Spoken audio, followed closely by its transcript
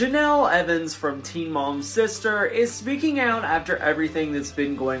Jenelle Evans from Teen Mom's sister is speaking out after everything that's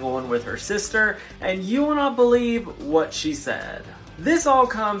been going on with her sister, and you will not believe what she said. This all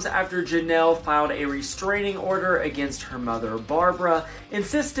comes after Jenelle filed a restraining order against her mother, Barbara,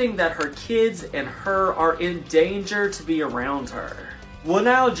 insisting that her kids and her are in danger to be around her. Well,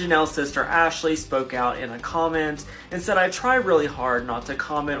 now Jenelle's sister Ashley spoke out in a comment and said, "I try really hard not to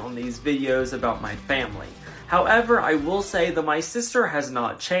comment on these videos about my family. However, I will say that my sister has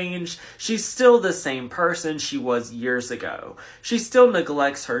not changed. She's still the same person she was years ago. She still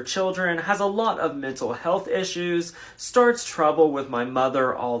neglects her children, has a lot of mental health issues, starts trouble with my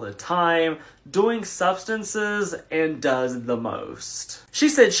mother all the time, doing substances, and does the most." She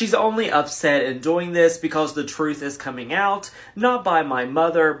said she's only upset in doing this because the truth is coming out, not by my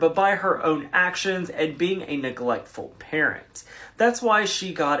mother, but by her own actions and being a neglectful parent. That's why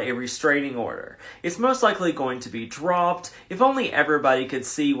she got a restraining order. It's most likely going to be dropped. If only everybody could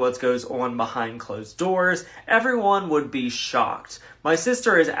see what goes on behind closed doors, everyone would be shocked. My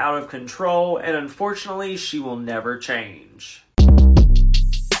sister is out of control, and unfortunately, she will never change.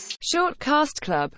 Short Cast Club